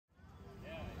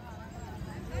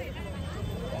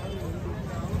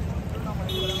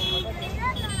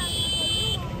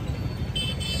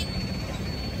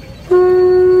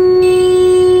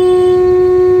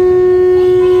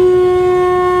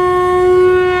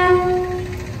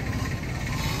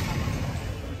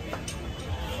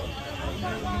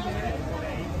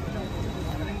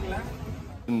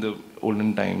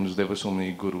olden times, there were so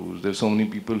many gurus. There were so many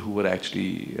people who were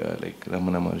actually like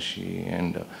Ramana Maharshi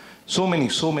and so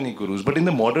many gurus. But in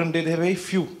the modern day, there are very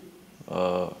few.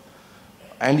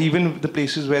 And even the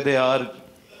places where they are,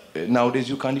 nowadays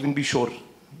you can't even be sure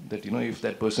that, if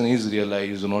that person is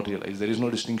realized or not realized. There is no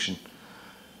distinction.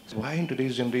 So why in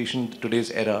today's generation,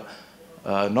 today's era,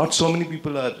 not so many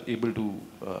people are able to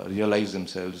realize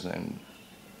themselves and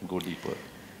go deeper?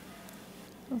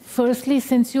 Firstly,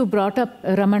 since you brought up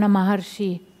Ramana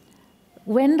Maharshi,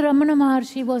 when Ramana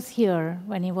Maharshi was here,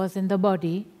 when he was in the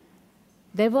body,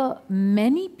 there were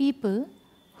many people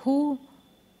who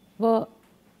were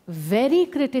very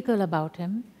critical about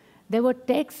him. There were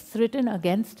texts written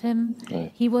against him.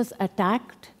 Right. He was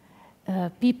attacked.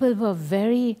 People were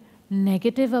very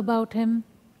negative about him.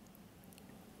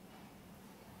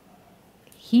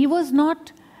 He was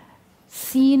not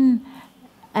seen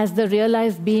as the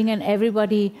realized being, and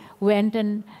everybody went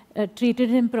and treated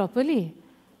him properly.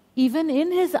 Even in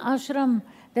his ashram,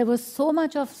 there was so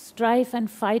much of strife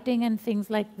and fighting and things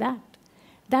like that.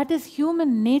 That is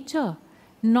human nature,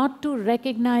 not to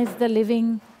recognize the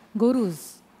living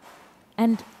gurus.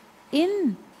 And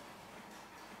in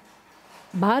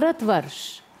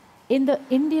Bharatvarsh, in the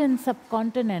Indian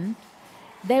subcontinent,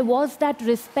 there was that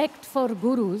respect for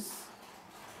gurus,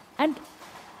 and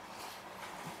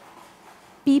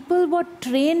people were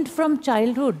trained from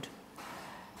childhood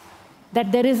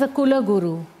that there is a Kula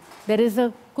Guru, there is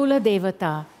a Kula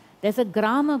Devata, there's a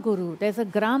Grama Guru, there's a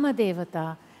Grama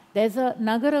Devata, there's a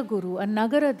Nagara Guru, a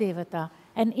Nagara Devata,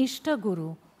 an Ishta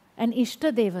Guru, an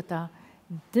Ishta Devata.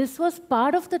 This was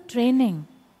part of the training.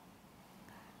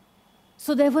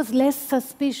 So there was less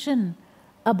suspicion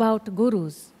about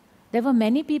gurus. There were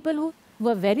many people who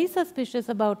were very suspicious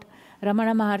about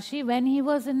Ramana Maharshi when he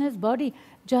was in his body,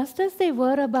 just as they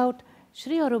were about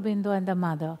Sri Aurobindo and the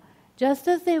Mother, just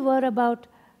as they were about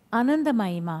Ananda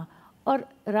Mahima or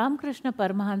Ramakrishna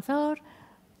Paramahansa or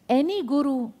any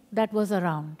guru that was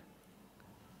around.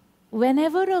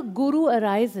 Whenever a guru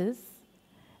arises,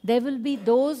 there will be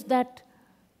those that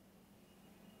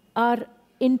are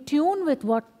in tune with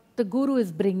what the guru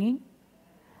is bringing,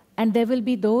 and there will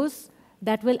be those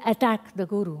that will attack the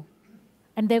guru,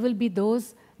 and there will be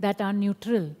those that are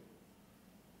neutral.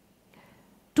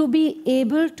 To be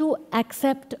able to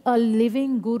accept a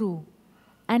living guru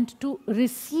and to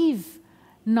receive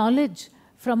knowledge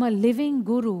from a living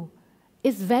guru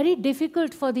is very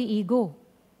difficult for the ego.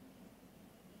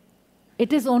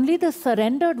 It is only the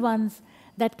surrendered ones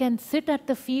that can sit at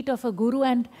the feet of a guru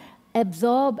and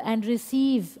absorb and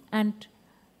receive and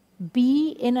be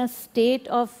in a state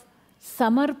of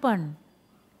samarpan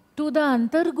to the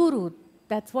Antar Guru.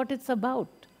 That's what it's about.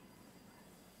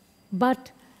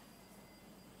 But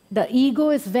the ego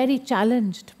is very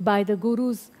challenged by the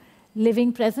Guru's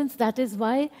living presence. That is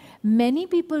why many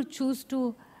people choose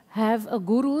to have a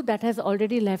guru that has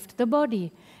already left the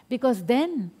body. Because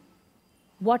then,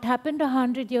 what happened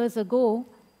 100 years ago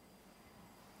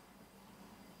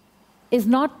is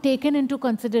not taken into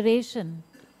consideration.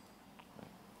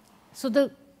 So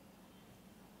the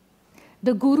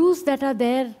gurus that are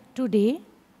there today,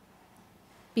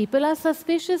 people are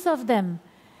suspicious of them.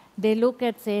 They look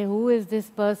at, say, who is this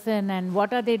person and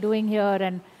what are they doing here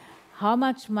and how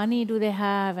much money do they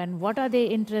have and what are they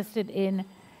interested in?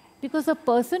 Because a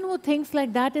person who thinks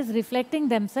like that is reflecting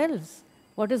themselves,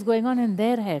 what is going on in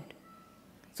their head.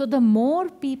 So the more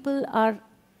people are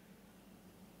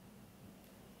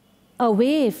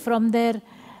away from their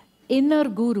inner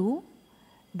guru,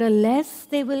 the less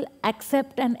they will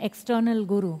accept an external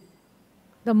guru.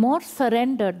 The more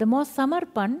surrendered, the more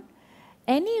samarpan,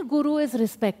 any guru is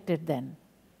respected then.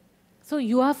 So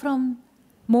you are from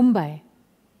Mumbai.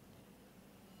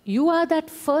 You are that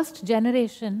first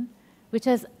generation which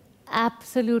has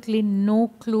absolutely no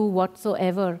clue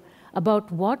whatsoever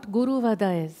about what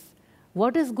guruvada is.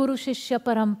 What is Guru Shishya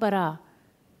Parampara?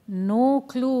 No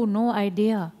clue, no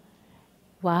idea.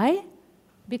 Why?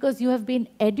 Because you have been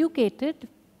educated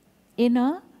in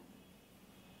a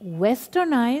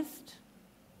westernized,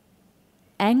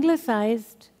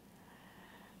 anglicized,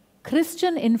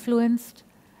 Christian-influenced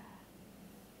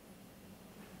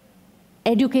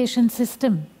education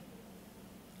system,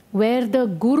 where the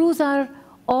gurus are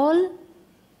all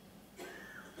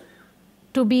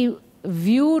to be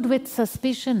viewed with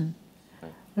suspicion,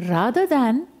 rather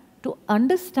than to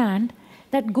understand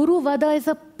that Guruvada is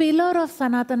a pillar of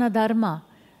Sanatana Dharma.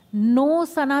 No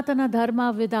Sanatana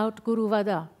Dharma without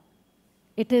Guruvada.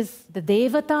 It is the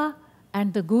Devata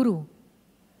and the Guru.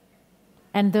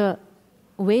 And the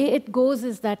way it goes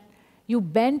is that you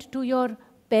bend to your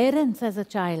parents as a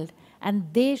child and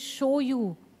they show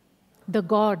you the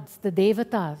gods, the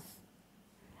Devatas.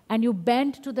 and you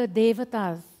bend to the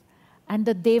devatas, and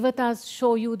the devatas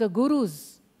show you the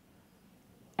gurus,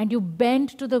 and you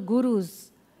bend to the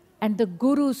gurus, and the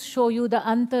gurus show you the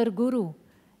antar guru.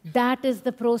 That is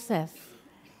the process.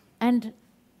 And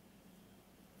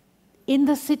in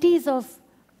the cities of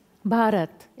Bharat,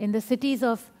 in the cities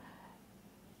of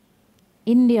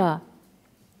India,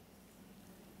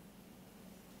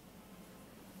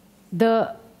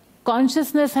 the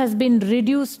consciousness has been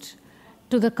reduced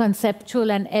to the conceptual,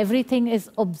 and everything is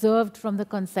observed from the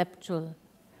conceptual.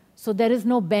 So there is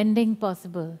no bending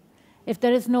possible. If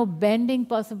there is no bending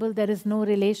possible, there is no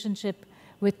relationship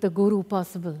with the guru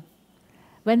possible.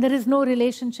 When there is no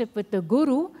relationship with the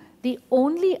guru, the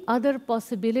only other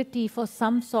possibility for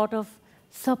some sort of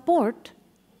support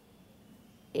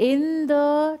in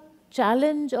the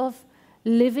challenge of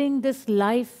living this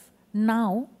life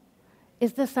now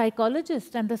is the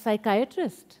psychologist and the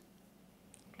psychiatrist.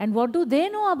 And what do they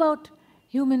know about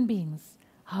human beings?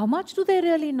 How much do they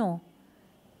really know?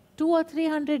 200 or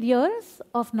 300 years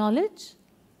of knowledge?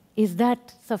 Is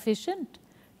that sufficient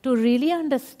to really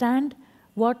understand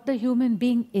what the human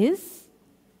being is?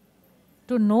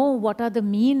 To know what are the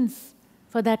means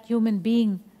for that human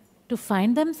being to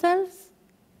find themselves?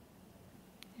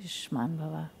 Ishman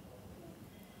Bhava.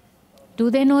 Do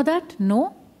they know that?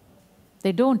 No,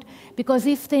 they don't. Because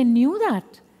if they knew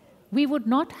that, we would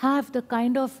not have the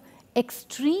kind of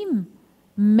extreme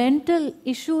mental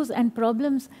issues and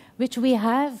problems which we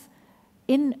have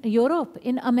in Europe,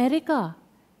 in America,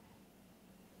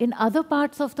 in other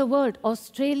parts of the world,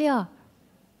 Australia,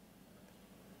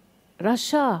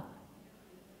 Russia.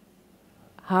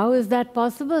 How is that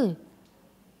possible?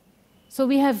 So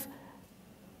we have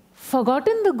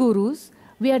forgotten the gurus,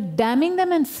 we are damning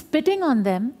them and spitting on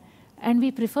them, and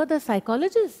we prefer the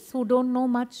psychologists who don't know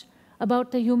much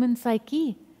about the human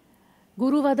psyche.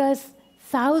 Guruvada is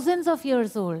thousands of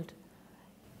years old.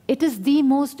 It is the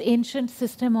most ancient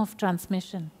system of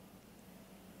transmission.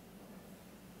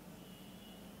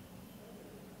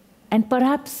 And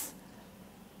perhaps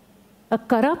a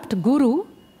corrupt guru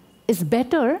is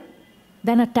better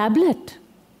than a tablet.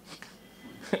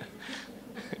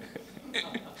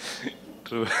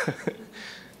 True.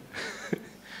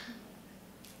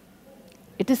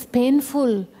 It is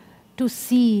painful to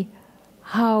see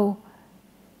how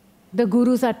the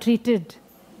gurus are treated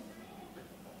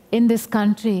in this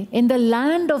country, in the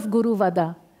land of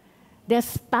guruvada. They are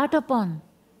spat upon.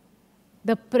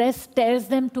 The press tears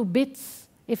them to bits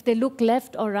if they look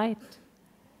left or right.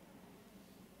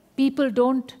 People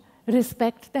don't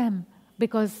respect them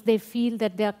because they feel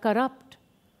that they are corrupt.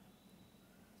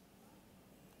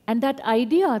 And that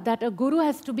idea that a guru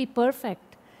has to be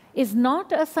perfect is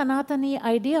not a Sanatani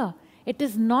idea. It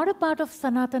is not a part of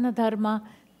Sanatana Dharma.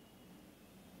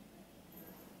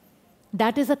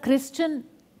 That is a Christian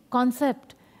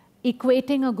concept,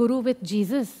 equating a guru with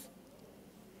Jesus.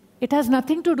 It has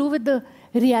nothing to do with the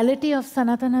reality of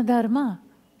Sanatana Dharma.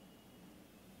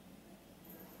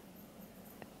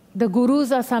 The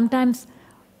gurus are sometimes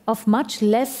of much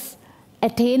less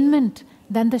attainment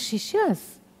than the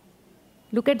Shishyas.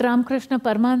 Look at Ramakrishna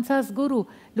Paramahansa's guru.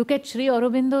 Look at Sri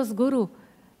Aurobindo's guru.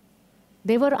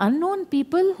 They were unknown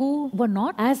people who were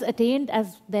not as attained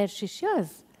as their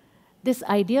Shishyas. This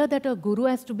idea that a guru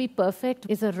has to be perfect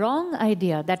is a wrong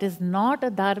idea. That is not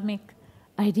a dharmic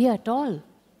idea at all.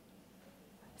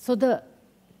 So the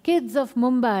kids of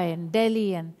Mumbai and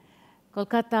Delhi and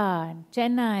Kolkata and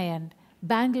Chennai and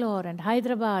Bangalore and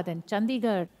Hyderabad and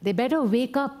Chandigarh, they better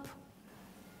wake up.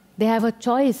 They have a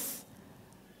choice.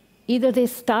 Either they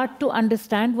start to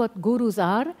understand what gurus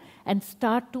are and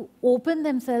start to open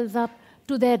themselves up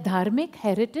to their dharmic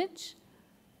heritage,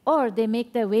 or they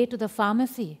make their way to the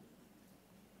pharmacy.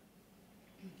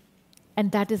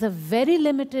 And that is a very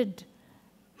limited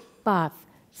path.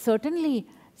 Certainly,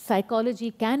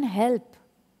 psychology can help.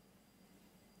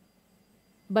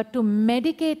 But to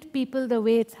medicate people the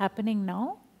way it's happening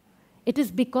now, it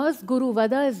is because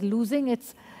Guruvada is losing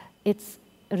its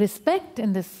respect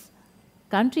in this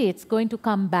country. It's going to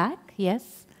come back,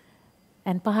 yes,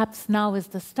 and perhaps now is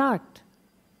the start.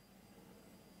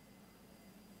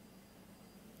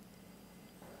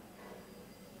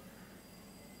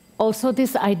 Also,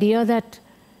 this idea that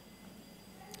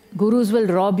gurus will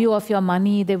rob you of your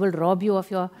money, they will rob you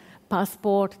of your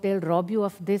passport, they'll rob you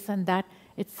of this and that.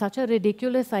 It's such a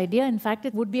ridiculous idea. In fact,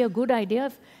 it would be a good idea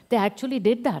if they actually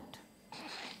did that.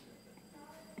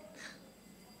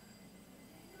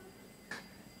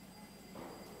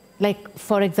 Like,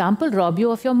 for example, rob you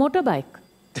of your motorbike.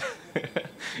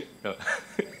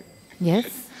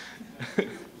 Yes.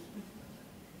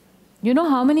 You know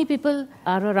how many people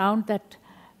are around that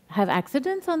have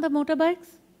accidents on the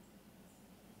motorbikes?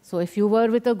 So if you were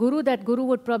with a guru, that guru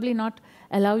would probably not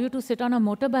allow you to sit on a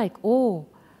motorbike. Oh,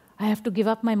 I have to give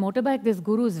up my motorbike. This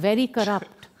guru is very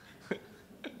corrupt.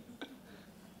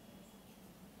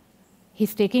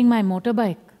 He's taking my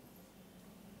motorbike.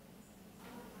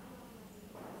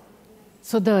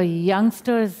 So the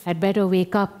youngsters had better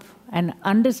wake up and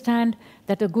understand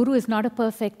that a guru is not a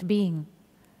perfect being.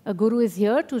 A guru is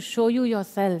here to show you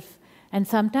yourself. And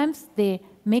sometimes they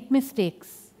make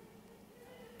mistakes.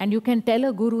 And you can tell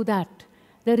a guru that.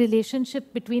 The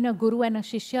relationship between a guru and a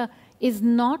shishya is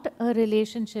not a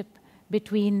relationship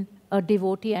between a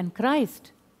devotee and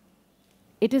Christ.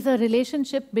 It is a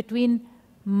relationship between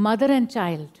mother and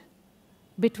child,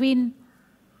 between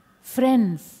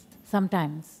friends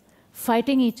sometimes,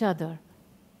 fighting each other.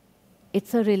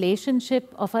 It's a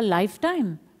relationship of a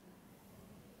lifetime.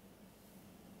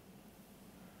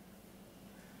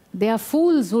 They are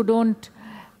fools who don't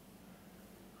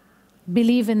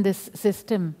believe in this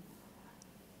system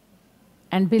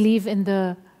and believe in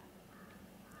the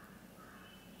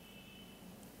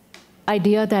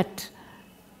idea that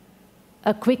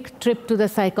a quick trip to the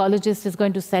psychologist is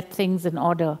going to set things in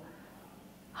order.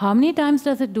 How many times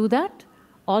does it do that?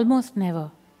 Almost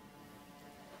never.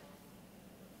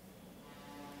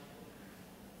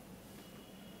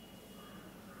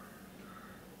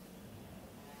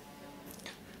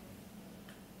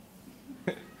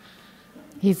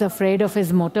 He's afraid of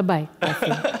his motorbike, I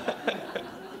think.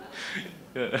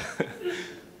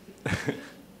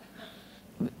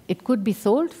 It could be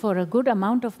sold for a good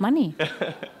amount of money,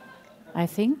 I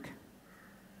think.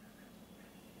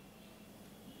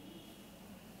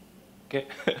 Okay.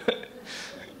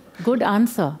 Good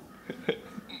answer.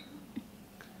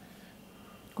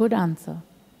 Good answer.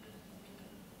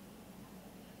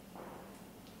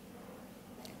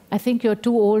 I think you're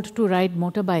too old to ride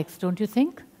motorbikes, don't you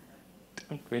think?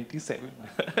 I'm 27.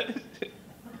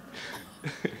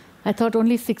 I thought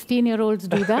only 16-year-olds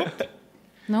do that.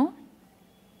 No?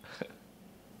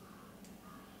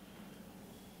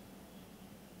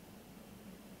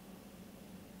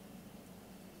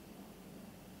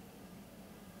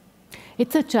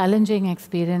 It's a challenging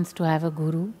experience to have a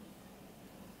guru,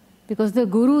 because the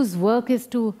guru's work is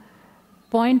to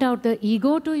point out the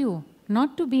ego to you,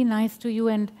 not to be nice to you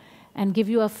and give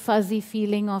you a fuzzy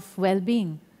feeling of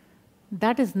well-being.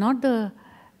 That is not the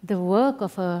work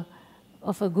of a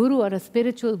guru or a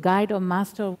spiritual guide or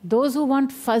master. Those who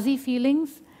want fuzzy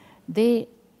feelings, they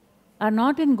are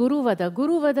not in guruvada.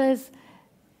 Guruvada is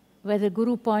where the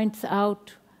guru points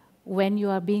out when you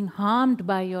are being harmed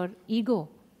by your ego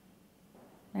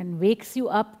and wakes you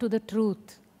up to the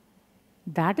truth.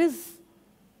 That is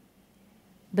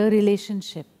the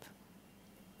relationship.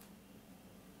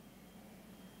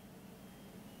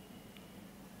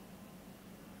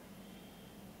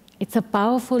 It's a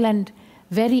powerful and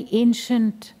very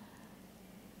ancient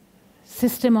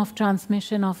system of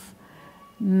transmission of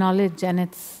knowledge, and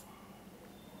it's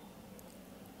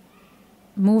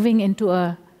moving into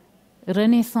a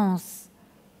renaissance